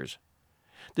 years.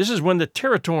 This is when the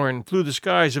Teratorn flew the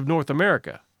skies of North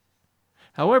America.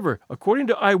 However, according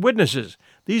to eyewitnesses,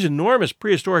 these enormous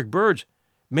prehistoric birds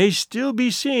may still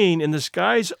be seen in the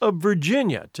skies of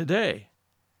Virginia today.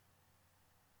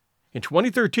 In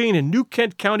 2013, in New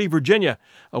Kent County, Virginia,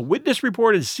 a witness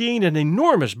reported seeing an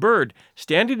enormous bird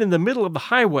standing in the middle of the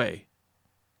highway.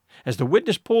 As the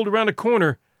witness pulled around a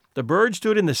corner, the bird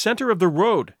stood in the center of the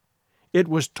road. It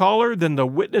was taller than the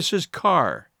witness's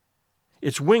car.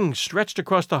 Its wings stretched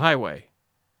across the highway.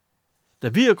 The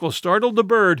vehicle startled the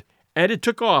bird, and it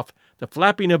took off, the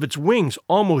flapping of its wings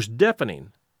almost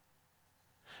deafening.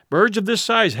 Birds of this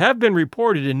size have been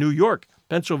reported in New York,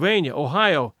 Pennsylvania,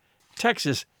 Ohio,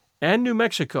 Texas, and New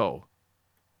Mexico.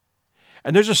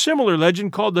 And there's a similar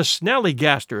legend called the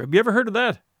Snallygaster. Have you ever heard of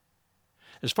that?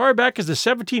 As far back as the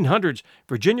 1700s,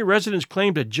 Virginia residents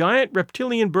claimed a giant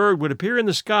reptilian bird would appear in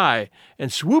the sky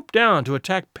and swoop down to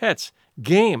attack pets,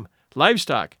 game,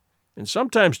 livestock, and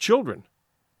sometimes children.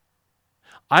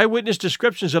 Eyewitness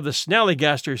descriptions of the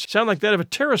Snallygaster sound like that of a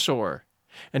pterosaur,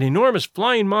 an enormous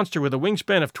flying monster with a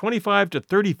wingspan of 25 to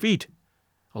 30 feet,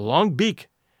 a long beak,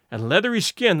 and leathery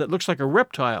skin that looks like a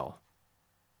reptile.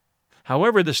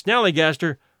 However, the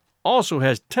Snallygaster also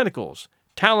has tentacles,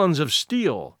 talons of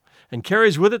steel, and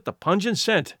carries with it the pungent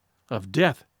scent of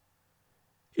death.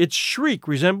 Its shriek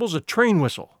resembles a train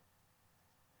whistle.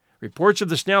 Reports of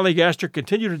the Snallygaster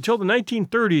continued until the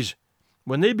 1930s,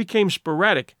 when they became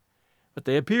sporadic, but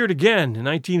they appeared again in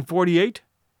 1948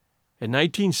 and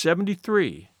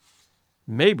 1973.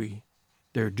 Maybe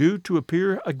they're due to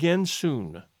appear again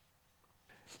soon.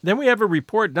 Then we have a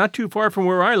report not too far from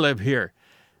where I live here.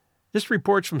 This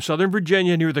report's from Southern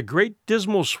Virginia near the Great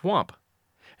Dismal Swamp.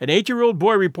 An 8-year-old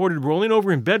boy reported rolling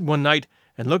over in bed one night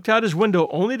and looked out his window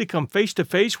only to come face to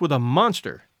face with a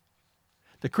monster.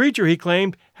 The creature, he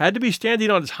claimed, had to be standing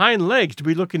on its hind legs to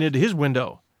be looking into his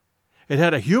window. It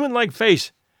had a human-like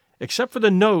face, except for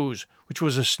the nose, which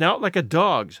was a snout like a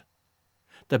dog's.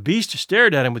 The beast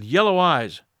stared at him with yellow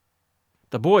eyes.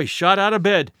 The boy shot out of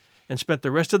bed and spent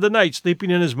the rest of the night sleeping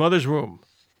in his mother's room.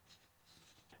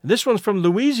 This one's from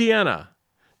Louisiana.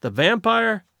 The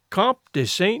vampire Comte de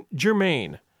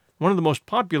Saint-Germain, one of the most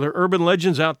popular urban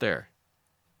legends out there.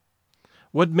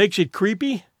 What makes it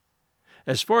creepy?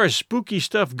 As far as spooky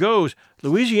stuff goes,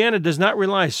 Louisiana does not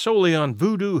rely solely on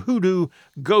voodoo, hoodoo,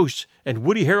 ghosts, and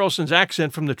Woody Harrelson's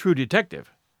accent from The True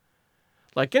Detective.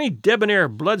 Like any debonair,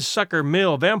 bloodsucker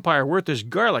male vampire worth his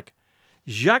garlic,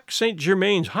 Jacques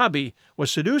Saint-Germain's hobby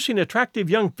was seducing attractive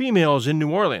young females in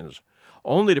New Orleans,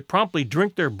 only to promptly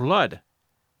drink their blood.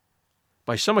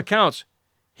 By some accounts,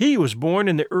 he was born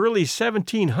in the early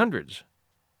 1700s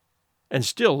and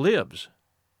still lives.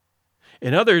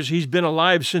 In others, he's been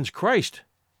alive since Christ.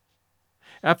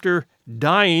 After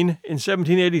dying in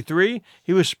 1783,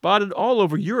 he was spotted all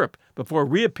over Europe before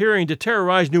reappearing to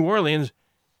terrorize New Orleans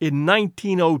in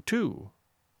 1902.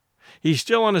 He's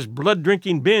still on his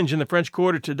blood-drinking binge in the French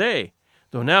Quarter today,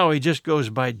 though now he just goes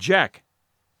by Jack.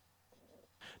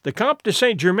 The Comte de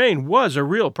Saint-Germain was a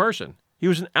real person. He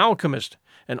was an alchemist,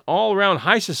 an all-around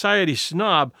high society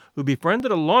snob who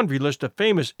befriended a laundry list of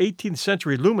famous 18th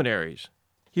century luminaries.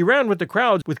 He ran with the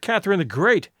crowds with Catherine the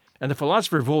Great and the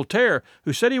philosopher Voltaire,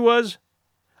 who said he was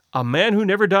a man who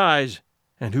never dies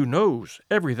and who knows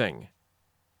everything.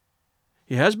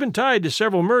 He has been tied to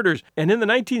several murders, and in the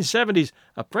 1970s,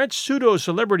 a French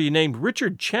pseudo-celebrity named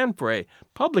Richard Chanfray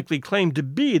publicly claimed to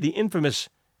be the infamous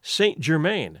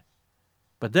Saint-Germain.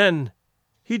 But then,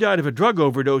 he died of a drug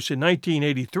overdose in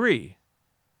 1983.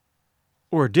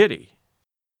 Or did he?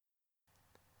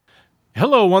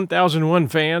 Hello, 1001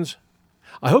 fans.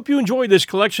 I hope you enjoyed this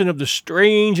collection of the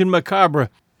strange and macabre.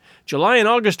 July and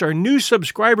August are new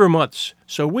subscriber months,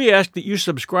 so we ask that you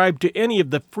subscribe to any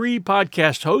of the free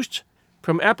podcast hosts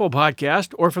from Apple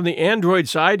Podcast or from the Android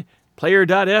side,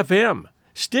 Player.fm,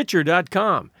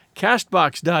 Stitcher.com,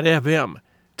 Castbox.fm,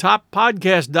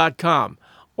 TopPodcast.com,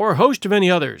 or a host of any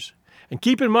others. And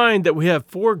keep in mind that we have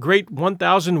 4 great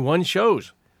 1001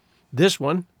 shows. This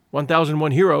one,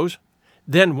 1001 Heroes,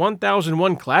 then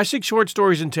 1001 Classic Short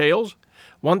Stories and Tales,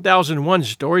 1001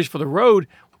 Stories for the Road,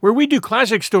 where we do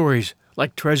classic stories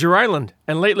like Treasure Island,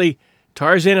 and lately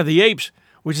Tarzan of the Apes,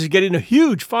 which is getting a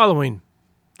huge following.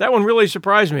 That one really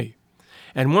surprised me.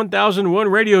 And 1001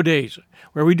 Radio Days,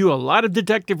 where we do a lot of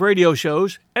detective radio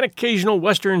shows and occasional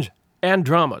westerns and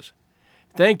dramas.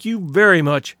 Thank you very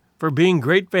much for being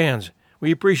great fans. We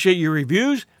appreciate your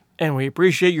reviews, and we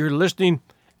appreciate your listening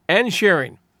and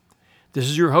sharing. This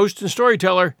is your host and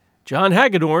storyteller, John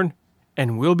Hagedorn,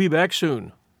 and we'll be back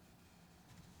soon.